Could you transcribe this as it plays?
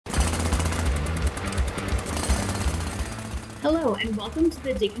Hello, and welcome to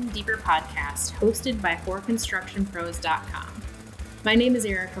the Digging Deeper podcast, hosted by ForConstructionPros.com. My name is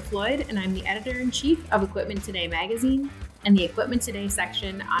Erica Floyd, and I'm the editor-in-chief of Equipment Today magazine and the Equipment Today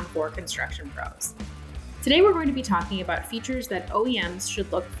section on For Construction Pros. Today, we're going to be talking about features that OEMs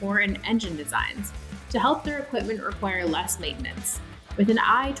should look for in engine designs to help their equipment require less maintenance, with an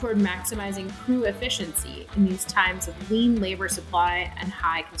eye toward maximizing crew efficiency in these times of lean labor supply and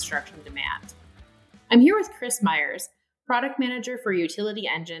high construction demand. I'm here with Chris Myers, Product Manager for Utility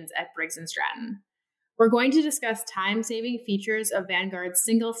Engines at Briggs & Stratton. We're going to discuss time-saving features of Vanguard's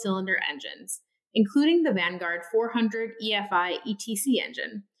single-cylinder engines, including the Vanguard 400 EFI ETC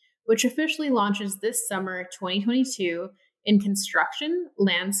engine, which officially launches this summer 2022 in construction,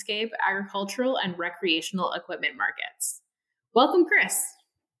 landscape, agricultural, and recreational equipment markets. Welcome, Chris.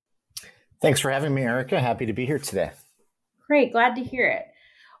 Thanks for having me, Erica. Happy to be here today. Great, glad to hear it.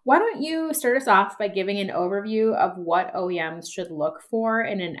 Why don't you start us off by giving an overview of what OEMs should look for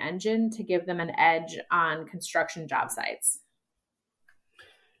in an engine to give them an edge on construction job sites?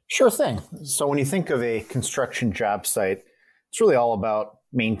 Sure thing. So when you think of a construction job site, it's really all about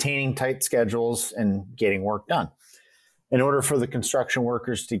maintaining tight schedules and getting work done. In order for the construction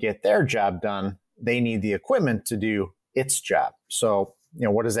workers to get their job done, they need the equipment to do its job. So,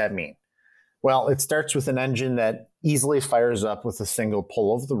 what does that mean? Well, it starts with an engine that easily fires up with a single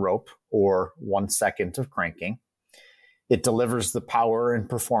pull of the rope or 1 second of cranking. It delivers the power and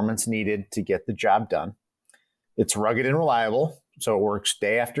performance needed to get the job done. It's rugged and reliable, so it works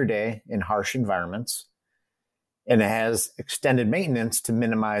day after day in harsh environments. And it has extended maintenance to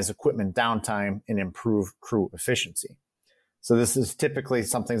minimize equipment downtime and improve crew efficiency. So this is typically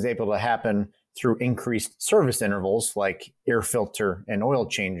something that's able to happen through increased service intervals like air filter and oil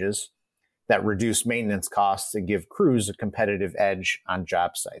changes that reduce maintenance costs and give crews a competitive edge on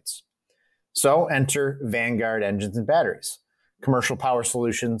job sites. So enter Vanguard engines and batteries, commercial power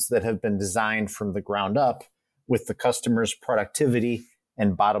solutions that have been designed from the ground up with the customer's productivity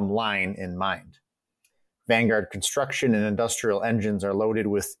and bottom line in mind. Vanguard construction and industrial engines are loaded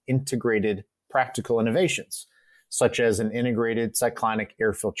with integrated practical innovations, such as an integrated cyclonic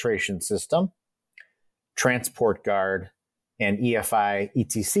air filtration system, transport guard, and EFI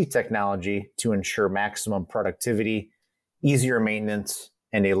ETC technology to ensure maximum productivity, easier maintenance,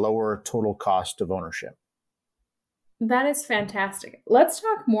 and a lower total cost of ownership. That is fantastic. Let's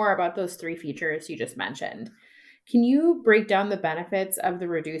talk more about those three features you just mentioned. Can you break down the benefits of the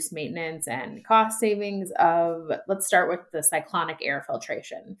reduced maintenance and cost savings of, let's start with the cyclonic air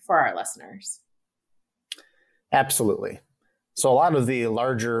filtration for our listeners? Absolutely. So a lot of the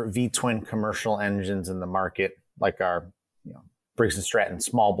larger V-twin commercial engines in the market, like our Briggs & Stratton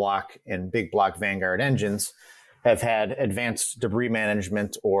small block and big block Vanguard engines, have had advanced debris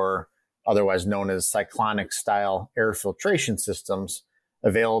management, or otherwise known as cyclonic style air filtration systems,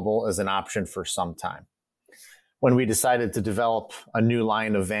 available as an option for some time. When we decided to develop a new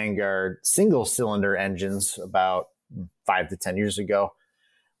line of Vanguard single cylinder engines about 5 to 10 years ago,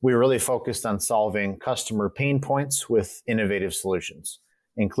 we really focused on solving customer pain points with innovative solutions,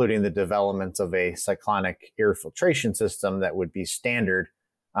 including the development of a cyclonic air filtration system that would be standard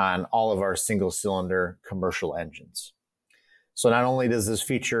on all of our single-cylinder commercial engines. So not only does this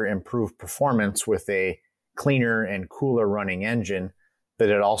feature improve performance with a cleaner and cooler running engine, but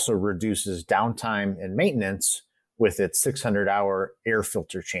it also reduces downtime and maintenance with its 600-hour air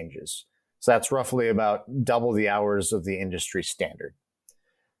filter changes. So that's roughly about double the hours of the industry standard.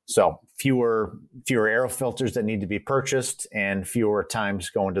 So fewer air filters that need to be purchased and fewer times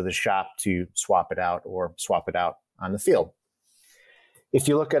going to the shop to swap it out on the field. If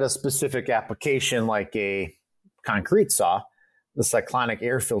you look at a specific application like a concrete saw, the cyclonic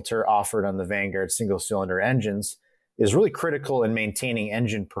air filter offered on the Vanguard single-cylinder engines is really critical in maintaining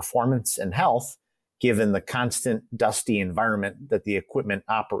engine performance and health, given the constant dusty environment that the equipment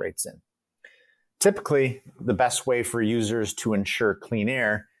operates in. Typically, the best way for users to ensure clean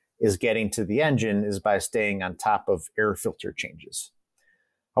air is getting to the engine is by staying on top of air filter changes.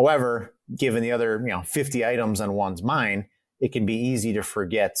 However, given the other 50 items on one's mind, it can be easy to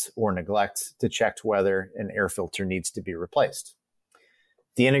forget or neglect to check whether an air filter needs to be replaced.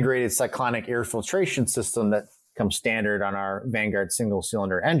 The integrated cyclonic air filtration system that comes standard on our Vanguard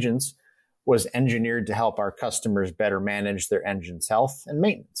single-cylinder engines was engineered to help our customers better manage their engine's health and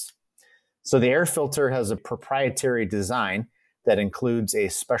maintenance. So the air filter has a proprietary design that includes a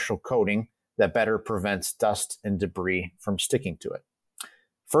special coating that better prevents dust and debris from sticking to it.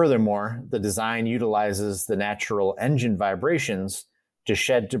 Furthermore, the design utilizes the natural engine vibrations to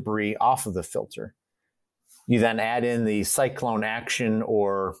shed debris off of the filter. You then add in the cyclone action,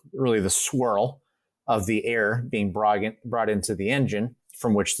 or really the swirl, of the air being brought into the engine,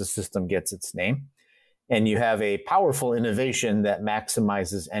 from which the system gets its name. And you have a powerful innovation that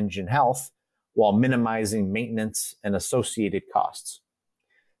maximizes engine health while minimizing maintenance and associated costs.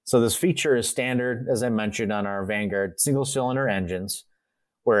 So this feature is standard, as I mentioned, on our Vanguard single-cylinder engines,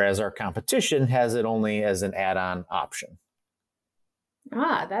 whereas our competition has it only as an add-on option.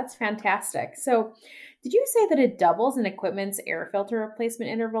 Ah, that's fantastic. So, did you say that it doubles an equipment's air filter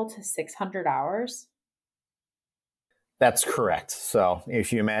replacement interval to 600 hours? That's correct. So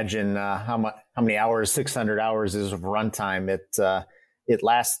if you imagine how many hours, 600 hours is of runtime, it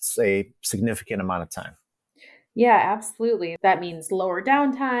lasts a significant amount of time. Yeah, absolutely. That means lower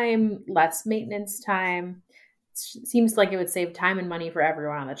downtime, less maintenance time. Seems like it would save time and money for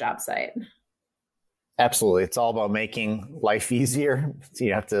everyone on the job site. Absolutely. It's all about making life easier. So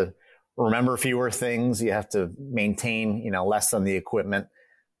you have to remember fewer things. You have to maintain, less on the equipment.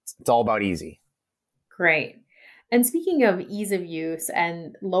 It's all about easy. Great. And speaking of ease of use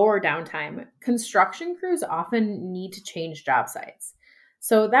and lower downtime, construction crews often need to change job sites.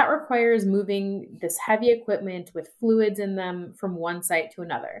 So that requires moving this heavy equipment with fluids in them from one site to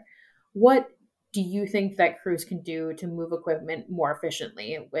another. What do you think that crews can do to move equipment more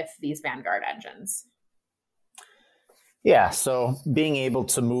efficiently with these Vanguard engines? Yeah, so being able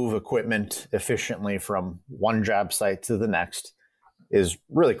to move equipment efficiently from one job site to the next is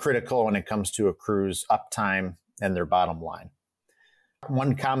really critical when it comes to a crew's uptime and their bottom line.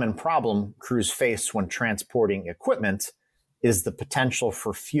 One common problem crews face when transporting equipment is the potential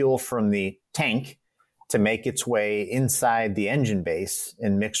for fuel from the tank to make its way inside the engine base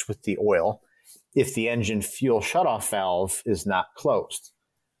and mix with the oil if the engine fuel shutoff valve is not closed.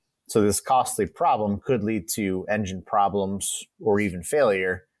 So this costly problem could lead to engine problems or even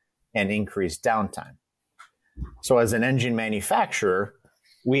failure and increased downtime. So as an engine manufacturer,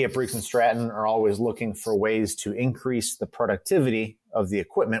 we at Briggs & Stratton are always looking for ways to increase the productivity of the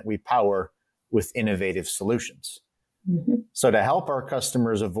equipment we power with innovative solutions. Mm-hmm. So to help our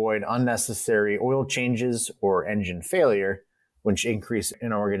customers avoid unnecessary oil changes or engine failure, which increase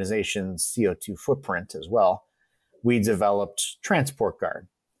an organization's CO2 footprint as well, we developed Transport Guard,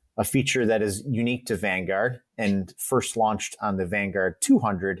 a feature that is unique to Vanguard and first launched on the Vanguard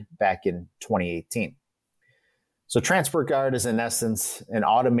 200 back in 2018. So Transport Guard is in essence an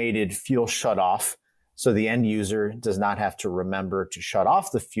automated fuel shutoff, so the end user does not have to remember to shut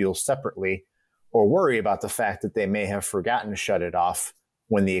off the fuel separately or worry about the fact that they may have forgotten to shut it off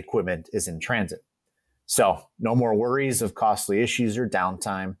when the equipment is in transit. So no more worries of costly issues or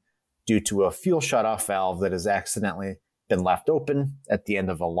downtime due to a fuel shutoff valve that has accidentally been left open at the end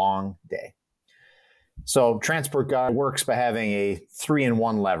of a long day. So Transport Guard works by having a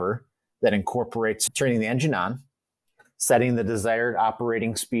 3-in-1 lever that incorporates turning the engine on, setting the desired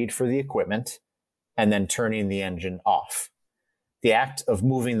operating speed for the equipment, and then turning the engine off. The act of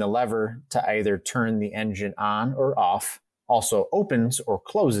moving the lever to either turn the engine on or off also opens or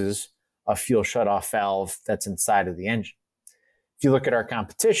closes a fuel shutoff valve that's inside of the engine. If you look at our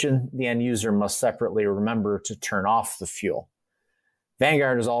competition, the end user must separately remember to turn off the fuel.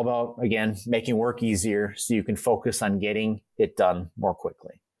 Vanguard is all about, again, making work easier so you can focus on getting it done more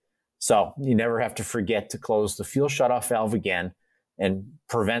quickly. So you never have to forget to close the fuel shutoff valve again and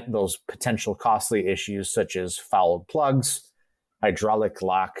prevent those potential costly issues such as fouled plugs, hydraulic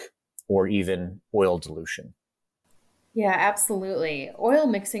lock, or even oil dilution. Yeah, absolutely. Oil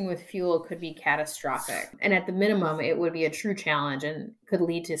mixing with fuel could be catastrophic. And at the minimum, it would be a true challenge and could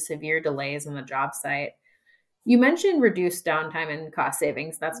lead to severe delays on the job site. You mentioned reduced downtime and cost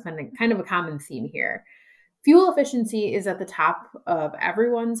savings. That's been kind of a common theme here. Fuel efficiency is at the top of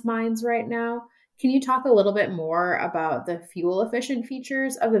everyone's minds right now. Can you talk a little bit more about the fuel efficient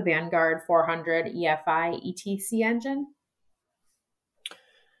features of the Vanguard 400 EFI ETC engine?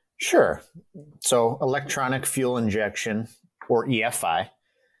 Sure. So electronic fuel injection, or EFI,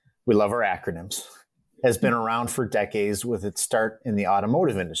 we love our acronyms, has been around for decades with its start in the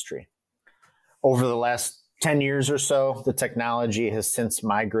automotive industry. Over the last 10 years or so, the technology has since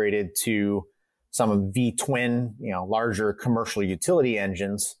migrated to some of V-twin, larger commercial utility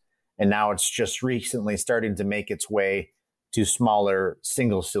engines, and now it's just recently starting to make its way to smaller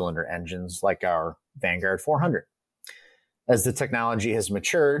single-cylinder engines like our Vanguard 400. As the technology has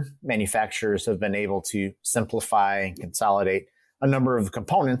matured, manufacturers have been able to simplify and consolidate a number of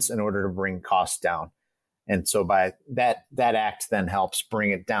components in order to bring costs down. And so by that act then helps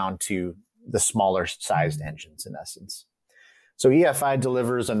bring it down to the smaller sized engines in essence. So EFI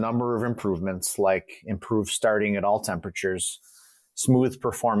delivers a number of improvements like improved starting at all temperatures, smooth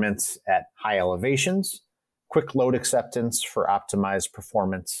performance at high elevations, quick load acceptance for optimized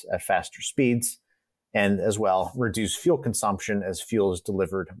performance at faster speeds, and as well reduce fuel consumption as fuel is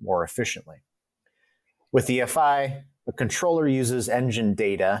delivered more efficiently. With EFI, a controller uses engine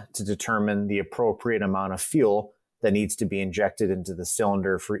data to determine the appropriate amount of fuel that needs to be injected into the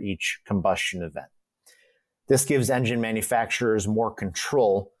cylinder for each combustion event. This gives engine manufacturers more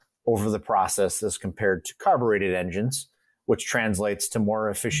control over the process as compared to carbureted engines, which translates to more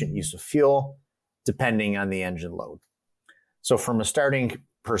efficient use of fuel depending on the engine load. So from a starting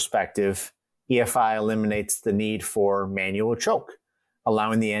perspective, EFI eliminates the need for manual choke,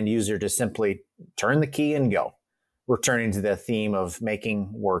 allowing the end user to simply turn the key and go, returning to the theme of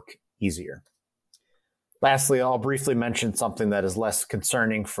making work easier. Lastly, I'll briefly mention something that is less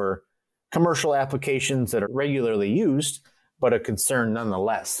concerning for commercial applications that are regularly used, but a concern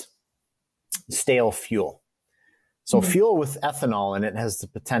nonetheless: stale fuel. So fuel with ethanol in it has the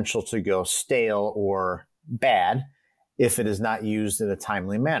potential to go stale or bad if it is not used in a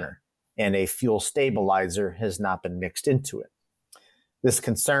timely manner, and a fuel stabilizer has not been mixed into it. This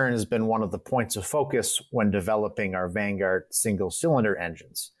concern has been one of the points of focus when developing our Vanguard single-cylinder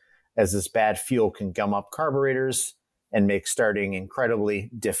engines, as this bad fuel can gum up carburetors and make starting incredibly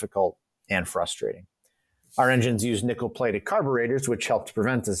difficult and frustrating. Our engines use nickel-plated carburetors, which help to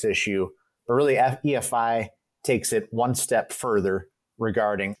prevent this issue, but really EFI takes it one step further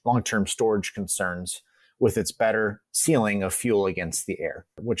regarding long-term storage concerns with its better sealing of fuel against the air,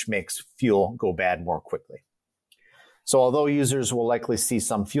 which makes fuel go bad more quickly. So although users will likely see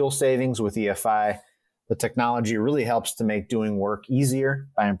some fuel savings with EFI, the technology really helps to make doing work easier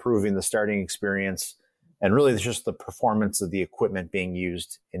by improving the starting experience and really just the performance of the equipment being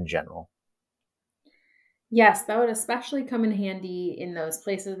used in general. Yes, that would especially come in handy in those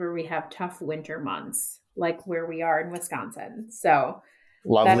places where we have tough winter months, like where we are in Wisconsin. So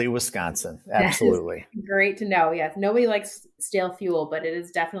lovely Wisconsin. Absolutely. Great to know. Yes. Nobody likes stale fuel, but it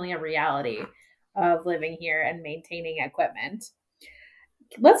is definitely a reality of living here and maintaining equipment.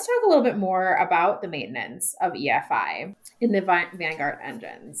 Let's talk a little bit more about the maintenance of EFI in the Vanguard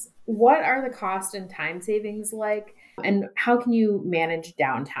engines. What are the cost and time savings like, and how can you manage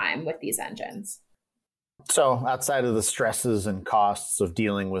downtime with these engines? So outside of the stresses and costs of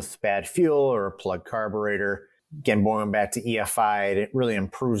dealing with bad fuel or a plugged carburetor, again, going back to EFI, it really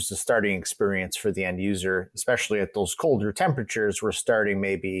improves the starting experience for the end user, especially at those colder temperatures where starting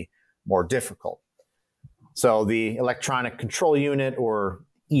may be more difficult. So the electronic control unit, or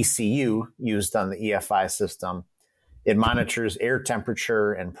ECU, used on the EFI system, it monitors air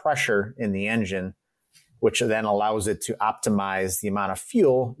temperature and pressure in the engine, which then allows it to optimize the amount of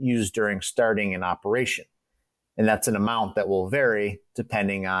fuel used during starting and operation. And that's an amount that will vary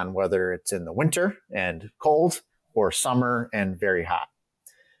depending on whether it's in the winter and cold or summer and very hot.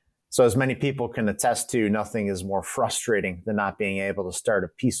 So as many people can attest to, nothing is more frustrating than not being able to start a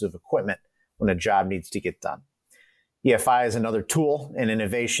piece of equipment when a job needs to get done. EFI is another tool and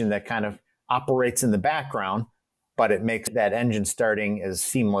innovation that kind of operates in the background, but it makes that engine starting as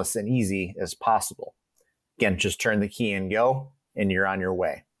seamless and easy as possible. Again, just turn the key and go, and you're on your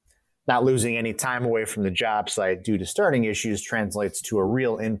way. Not losing any time away from the job site due to starting issues translates to a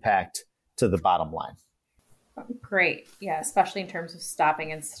real impact to the bottom line. Great. Yeah, especially in terms of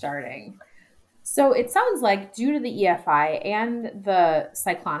stopping and starting. So it sounds like due to the EFI and the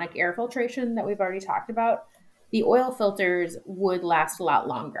cyclonic air filtration that we've already talked about, the oil filters would last a lot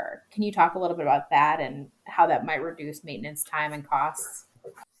longer. Can you talk a little bit about that and how that might reduce maintenance time and costs?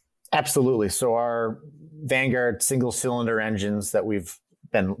 Absolutely. So our Vanguard single-cylinder engines that we've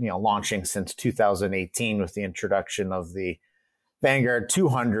been launching since 2018 with the introduction of the Vanguard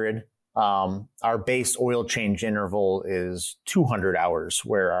 200, our base oil change interval is 200 hours,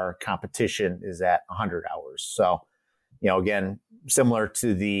 where our competition is at 100 hours. So, again, similar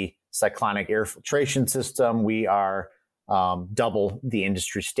to the cyclonic air filtration system, we are double the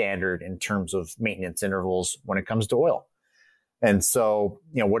industry standard in terms of maintenance intervals when it comes to oil. And so,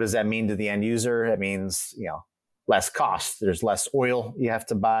 what does that mean to the end user? It means, less cost. There's less oil you have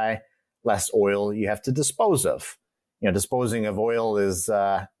to buy, less oil you have to dispose of. Disposing of oil is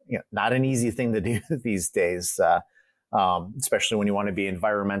not an easy thing to do these days, especially when you want to be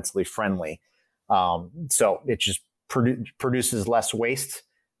environmentally friendly. So it just produces less waste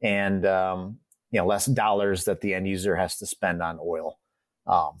and less dollars that the end user has to spend on oil,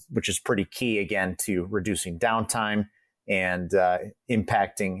 which is pretty key, again, to reducing downtime and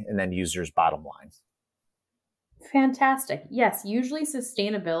impacting an end user's bottom line. Fantastic. Yes, usually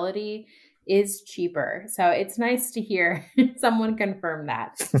sustainability is cheaper. So it's nice to hear someone confirm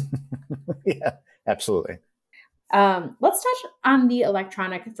that. Yeah, absolutely. Let's touch on the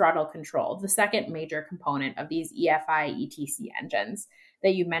electronic throttle control, the second major component of these EFI ETC engines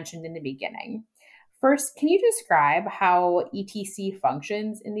that you mentioned in the beginning. First, can you describe how ETC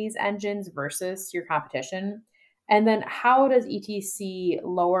functions in these engines versus your competition? And then how does ETC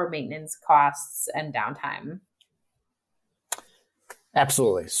lower maintenance costs and downtime?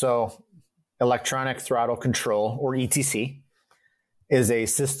 Absolutely. So electronic throttle control, or ETC, is a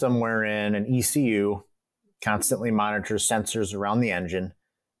system wherein an ECU constantly monitors sensors around the engine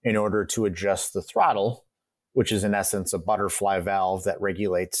in order to adjust the throttle, which is in essence a butterfly valve that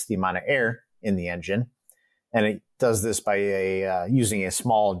regulates the amount of air in the engine. And it does this by using a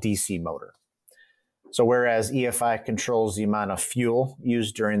small DC motor. So whereas EFI controls the amount of fuel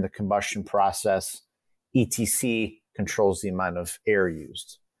used during the combustion process, ETC controls the amount of air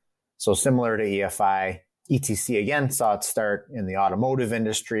used. So similar to EFI, ETC again saw its start in the automotive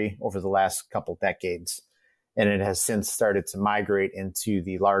industry over the last couple decades, and it has since started to migrate into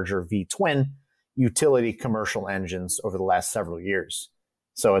the larger V-twin utility commercial engines over the last several years.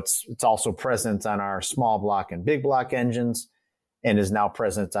 So it's also present on our small block and big block engines, and is now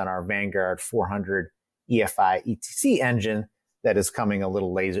present on our Vanguard 400 EFI ETC engine that is coming a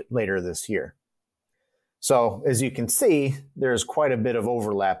little later this year. So as you can see, there's quite a bit of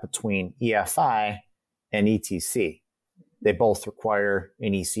overlap between EFI and ETC. They both require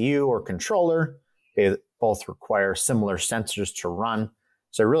an ECU or controller. They both require similar sensors to run.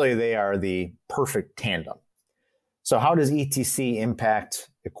 So really they are the perfect tandem. So how does ETC impact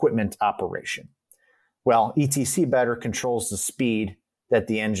equipment operation? Well, ETC better controls the speed that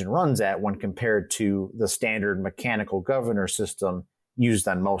the engine runs at when compared to the standard mechanical governor system used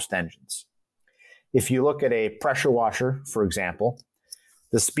on most engines. If you look at a pressure washer, for example,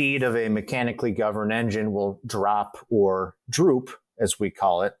 the speed of a mechanically governed engine will drop or droop, as we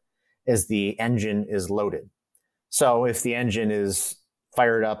call it, as the engine is loaded. So if the engine is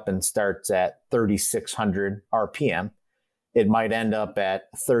fired up and starts at 3,600 RPM, it might end up at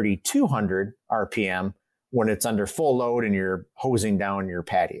 3,200 RPM when it's under full load and you're hosing down your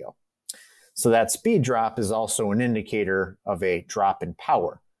patio. So that speed drop is also an indicator of a drop in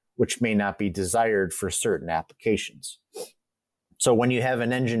power, which may not be desired for certain applications. So when you have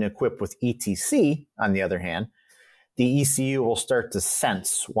an engine equipped with ETC, on the other hand, the ECU will start to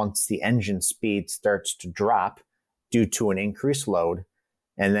sense once the engine speed starts to drop due to an increased load,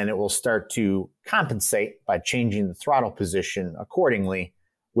 and then it will start to compensate by changing the throttle position accordingly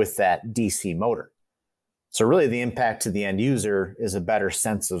with that DC motor. So really the impact to the end user is a better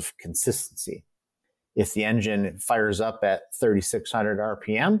sense of consistency. If the engine fires up at 3,600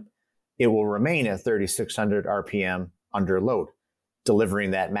 RPM, it will remain at 3,600 RPM under load,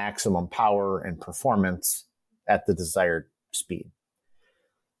 delivering that maximum power and performance at the desired speed.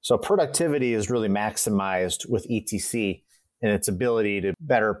 So productivity is really maximized with ETC and its ability to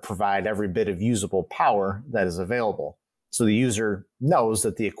better provide every bit of usable power that is available. So the user knows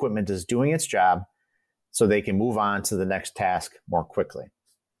that the equipment is doing its job so they can move on to the next task more quickly.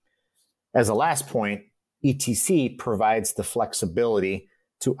 As a last point, ETC provides the flexibility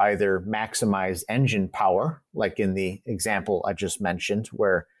to either maximize engine power, like in the example I just mentioned,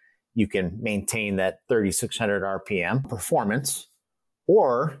 where you can maintain that 3,600 RPM performance,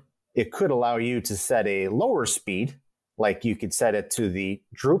 or it could allow you to set a lower speed, like you could set it to the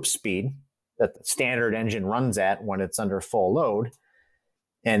droop speed that the standard engine runs at when it's under full load,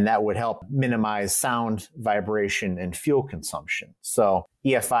 and that would help minimize sound, vibration, and fuel consumption. So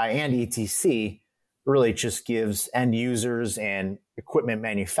EFI and ETC really just gives end users and equipment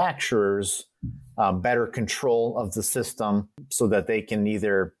manufacturers better control of the system so that they can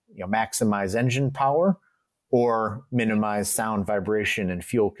either maximize engine power or minimize sound, vibration, and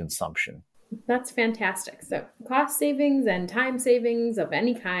fuel consumption. That's fantastic. So cost savings and time savings of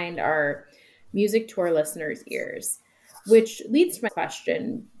any kind are music to our listeners' ears, which leads to my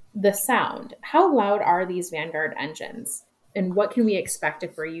question, the sound. How loud are these Vanguard engines? And what can we expect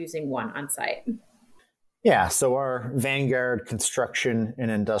if we're using one on site? Yeah, so our Vanguard construction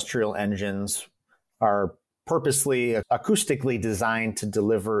and industrial engines are purposely acoustically designed to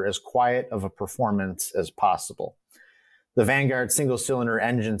deliver as quiet of a performance as possible. The Vanguard single-cylinder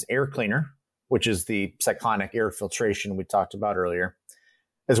engine's air cleaner, which is the cyclonic air filtration we talked about earlier,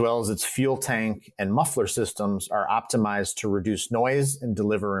 as well as its fuel tank and muffler systems, are optimized to reduce noise and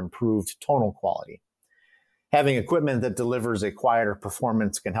deliver improved tonal quality. Having equipment that delivers a quieter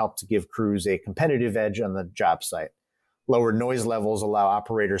performance can help to give crews a competitive edge on the job site. Lower noise levels allow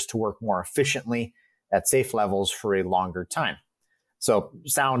operators to work more efficiently at safe levels for a longer time. So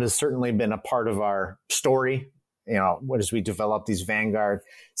sound has certainly been a part of our story, as we develop these Vanguard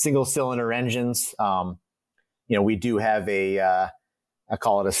single-cylinder engines. We do have I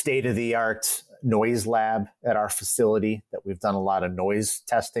call it a state-of-the-art noise lab at our facility that we've done a lot of noise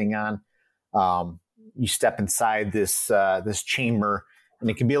testing on. you step inside this chamber, and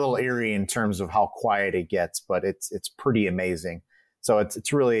it can be a little eerie in terms of how quiet it gets, but it's pretty amazing. So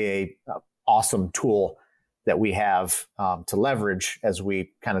it's really a awesome tool that we have to leverage as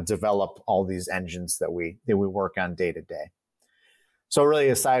we kind of develop all these engines that we work on day to day. So really,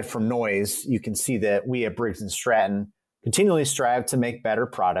 aside from noise, you can see that we at Briggs & Stratton continually strive to make better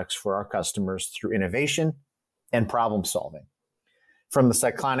products for our customers through innovation and problem solving. From the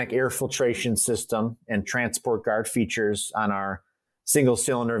cyclonic air filtration system and transport guard features on our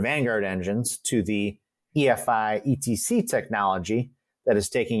single-cylinder Vanguard engines to the EFI ETC technology that is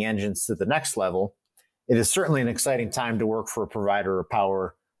taking engines to the next level, it is certainly an exciting time to work for a provider of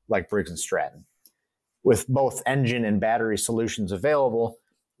power like Briggs & Stratton. With both engine and battery solutions available,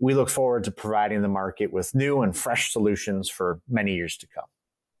 we look forward to providing the market with new and fresh solutions for many years to come.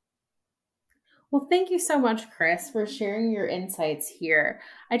 Well, thank you so much, Chris, for sharing your insights here.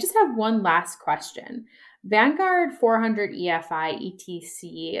 I just have one last question. Vanguard 400 EFI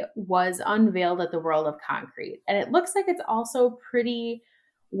ETC was unveiled at the World of Concrete, and it looks like it's also pretty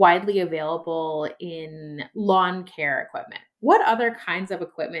widely available in lawn care equipment. What other kinds of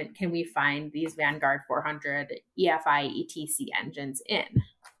equipment can we find these Vanguard 400 EFI ETC engines in?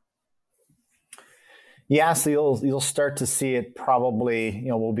 Yeah, so you'll start to see it probably,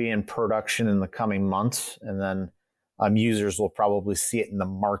 will be in production in the coming months, and then users will probably see it in the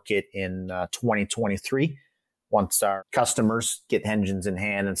market in 2023 once our customers get engines in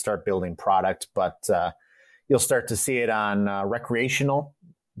hand and start building product. But you'll start to see it on recreational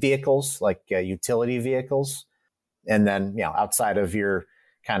vehicles like utility vehicles, and then outside of your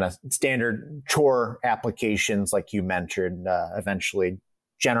kind of standard chore applications like you mentioned, eventually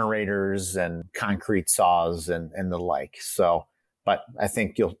generators and concrete saws and the like. So, but I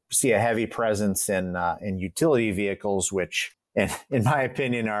think you'll see a heavy presence in utility vehicles, which, in my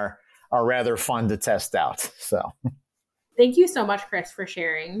opinion, are rather fun to test out. So, thank you so much, Chris, for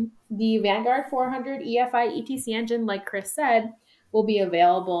sharing. The Vanguard 400 EFI ETC engine, like Chris said, will be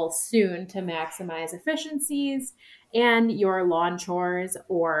available soon to maximize efficiencies and your lawn chores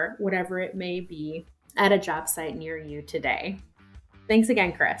or whatever it may be at a job site near you today. Thanks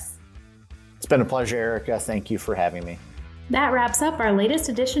again, Chris. It's been a pleasure, Erica. Thank you for having me. That wraps up our latest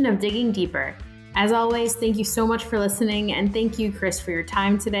edition of Digging Deeper. As always, thank you so much for listening, and thank you, Chris, for your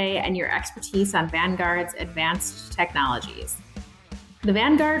time today and your expertise on Vanguard's advanced technologies. The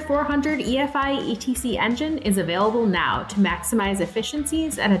Vanguard 400 EFI ETC engine is available now to maximize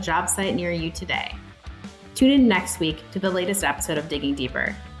efficiencies at a job site near you today. Tune in next week to the latest episode of Digging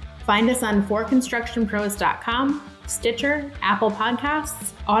Deeper. Find us on forconstructionpros.com, Stitcher, Apple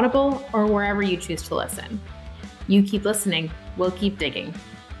Podcasts, Audible, or wherever you choose to listen. You keep listening, we'll keep digging.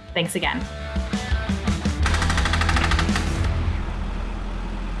 Thanks again.